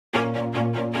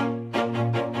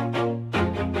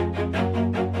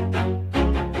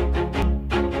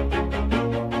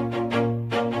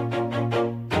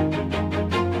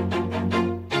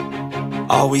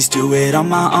Always do it on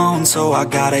my own, so I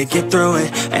gotta get through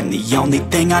it. And the only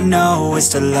thing I know is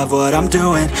to love what I'm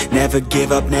doing. Never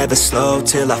give up, never slow,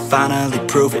 till I finally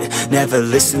prove it. Never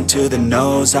listen to the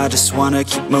no's, I just wanna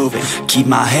keep moving. Keep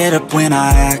my head up when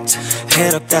I act,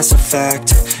 head up, that's a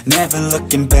fact. Never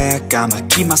looking back, I'ma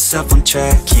keep myself on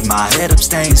track. Keep my head up,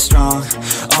 staying strong,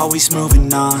 always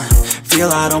moving on. Feel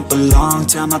I don't belong,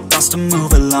 tell my thoughts to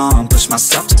move along. Push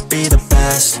myself to be the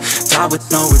best, die with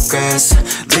no regrets.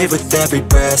 Live with every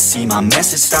breath, see my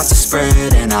message start to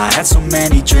spread. And I had so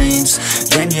many dreams,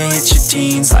 then you hit your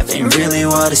teens. Life ain't really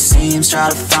what it seems, try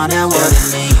to find out what it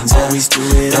means. Always do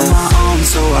it on my own,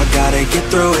 so I gotta get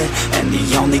through it. And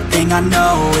the only thing I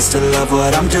know is to love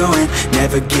what I'm doing.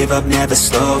 Never give up, never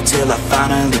slow, till I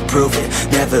finally prove it.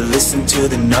 Never listen to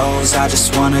the no's, I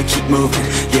just wanna keep moving.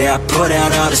 Yeah, I put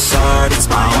out all this art, it's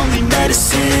my only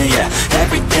medicine. Yeah,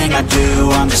 everything I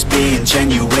do, I'm just being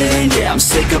genuine. Yeah, I'm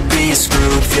sick of being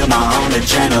screwed, feel my own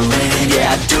adrenaline.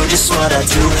 Yeah, I do just what I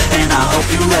do, and I hope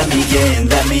you let me in,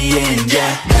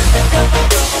 yeah.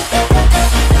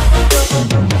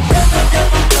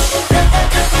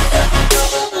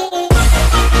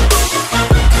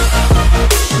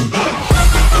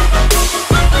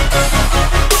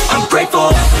 I'm grateful,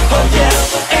 oh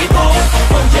yeah, able,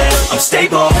 oh yeah, I'm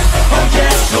stable, oh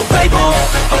yeah, no label,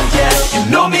 oh yeah,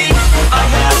 you know me, I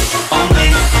have only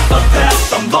a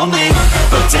path, I'm lonely,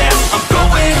 but damn, I'm going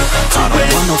to win. I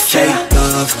don't want no fake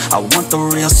love, I want the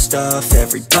real stuff.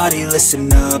 Everybody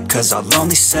listen up, cause I'll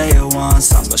only say it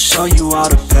once. I'm gonna show you all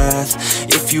the path,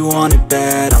 if you want it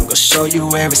bad. I'm gonna show you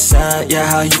where it's at, yeah,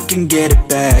 how you can get it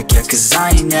back. Yeah, cause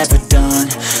I ain't never done,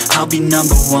 I'll be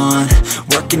number one.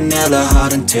 Working hella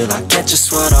hard until I get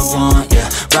just what I want, yeah.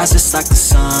 Rises like the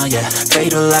sun, yeah,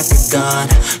 fatal like a gun.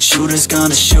 Shooter's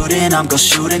gonna shoot and I'm gonna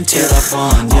shoot until I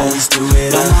won, yeah. Always do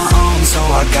it on my own, so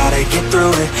I gotta get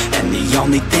through it. And the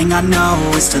only thing I know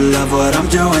is to love what I'm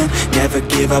doing. Never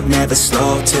give up, never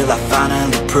slow, till I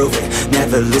finally prove it.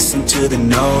 Never listen to the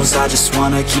no's, I just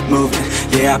wanna keep moving.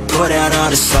 Yeah, I put out all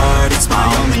this art, it's my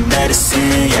only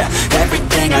medicine. Yeah,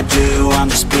 everything I do, I'm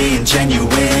just being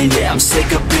genuine. Yeah, I'm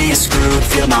sick of being screwed,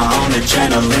 feel my own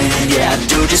adrenaline. Yeah, I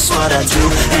do just what I do,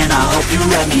 and I hope you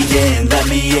let me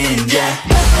in, yeah.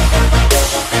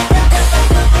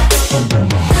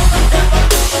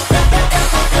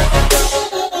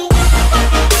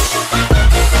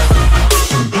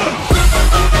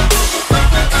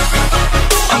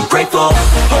 Grateful,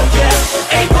 oh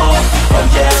yeah, able, oh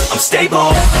yeah, I'm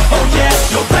stable, oh yeah,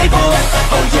 no label,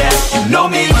 oh yeah, you know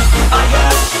me, I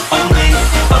have only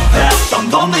a path, I'm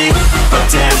lonely, but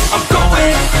damn, I'm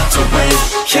going to win,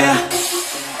 yeah.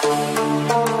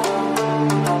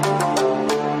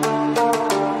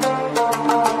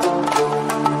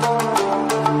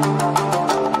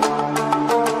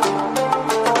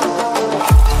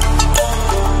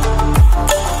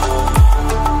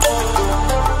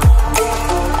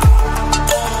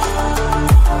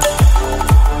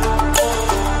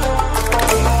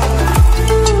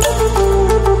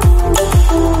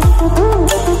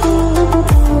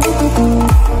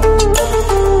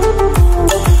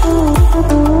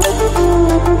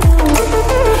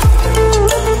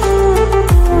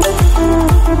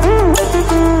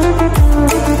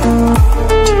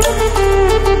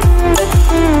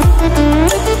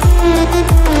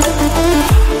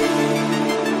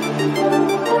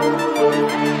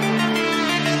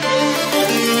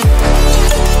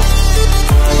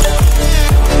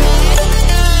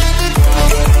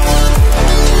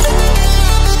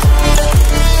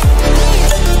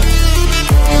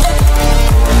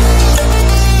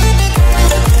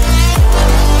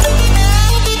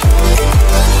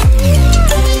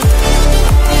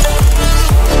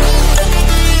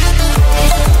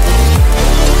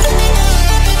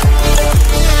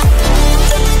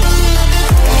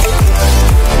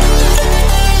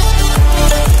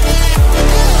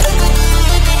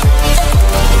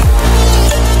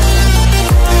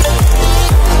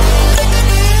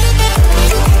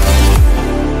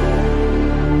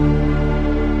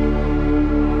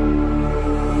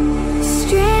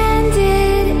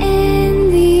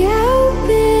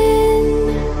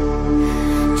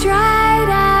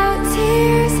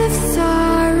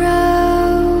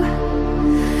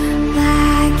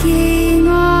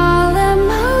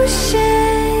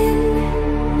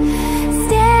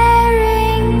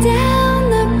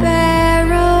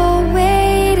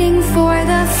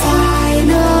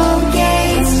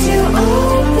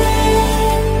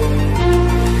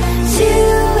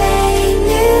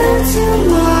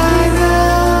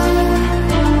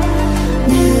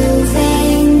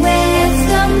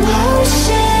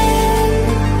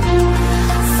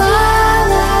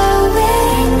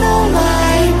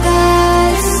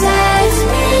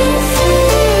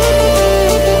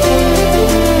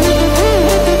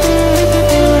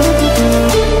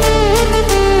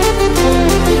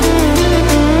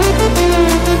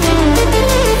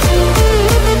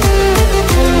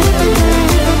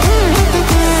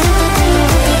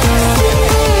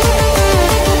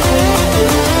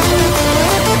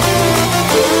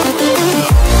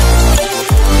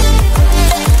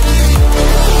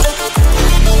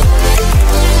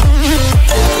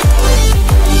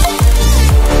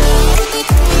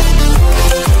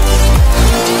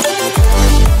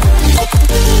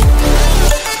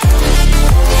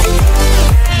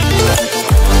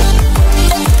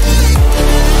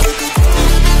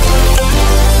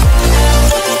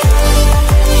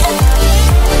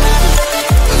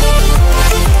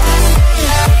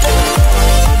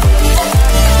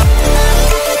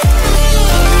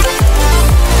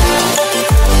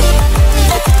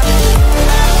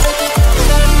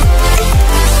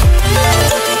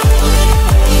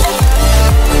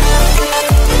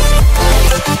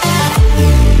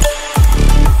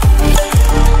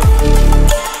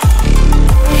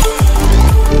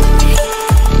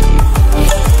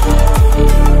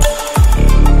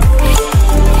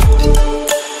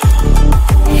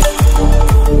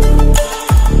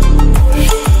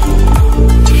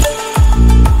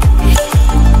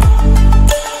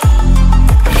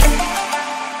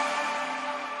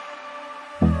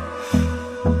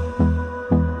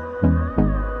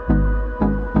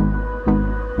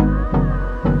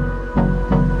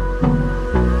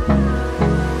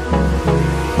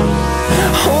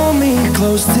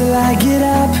 close till I get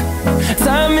up.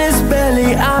 Time is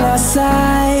barely on our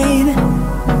side.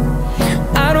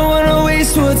 I don't wanna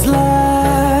waste what's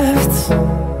left.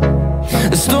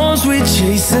 The storms we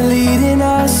chase are leading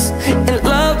us, and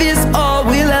love is all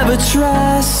we'll ever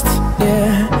trust.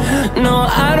 Yeah, no,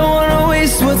 I don't wanna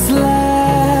waste what's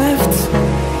left.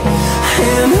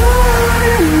 And on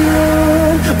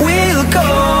we'll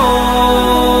go,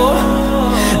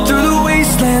 through the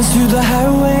wastelands, through the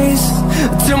highways,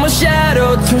 till my shadow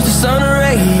turns to sun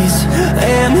rays.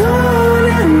 And on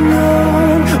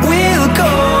we'll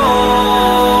go,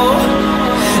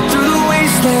 through the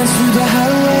wastelands, through the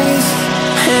highways,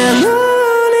 and on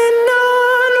we'll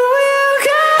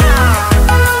go.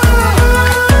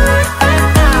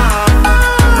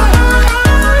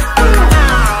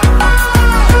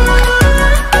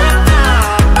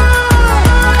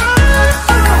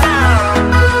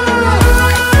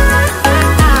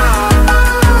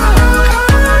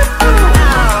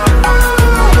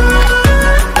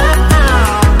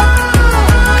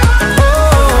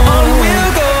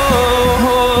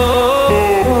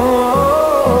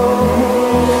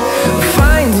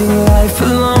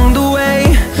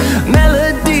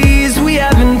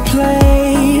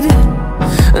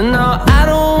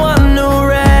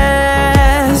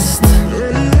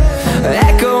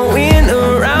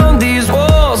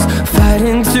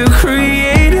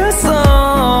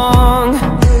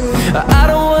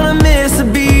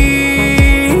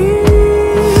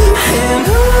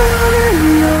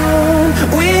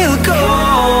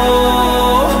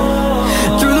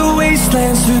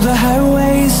 Through the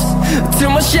highways,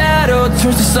 till my shadow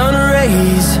turns to sun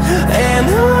rays. And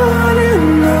on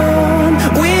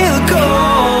we'll go,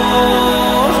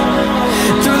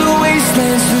 through the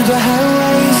wastelands, through the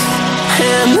highways,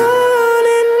 and on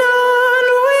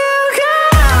we'll go.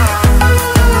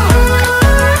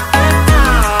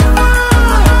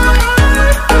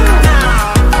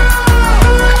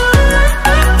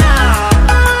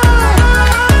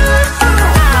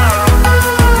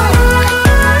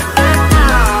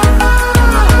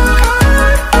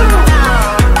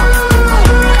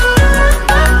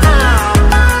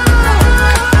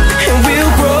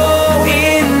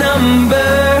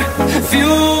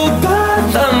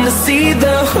 See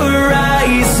the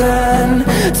horizon,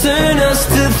 turn us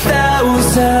to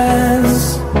thousands.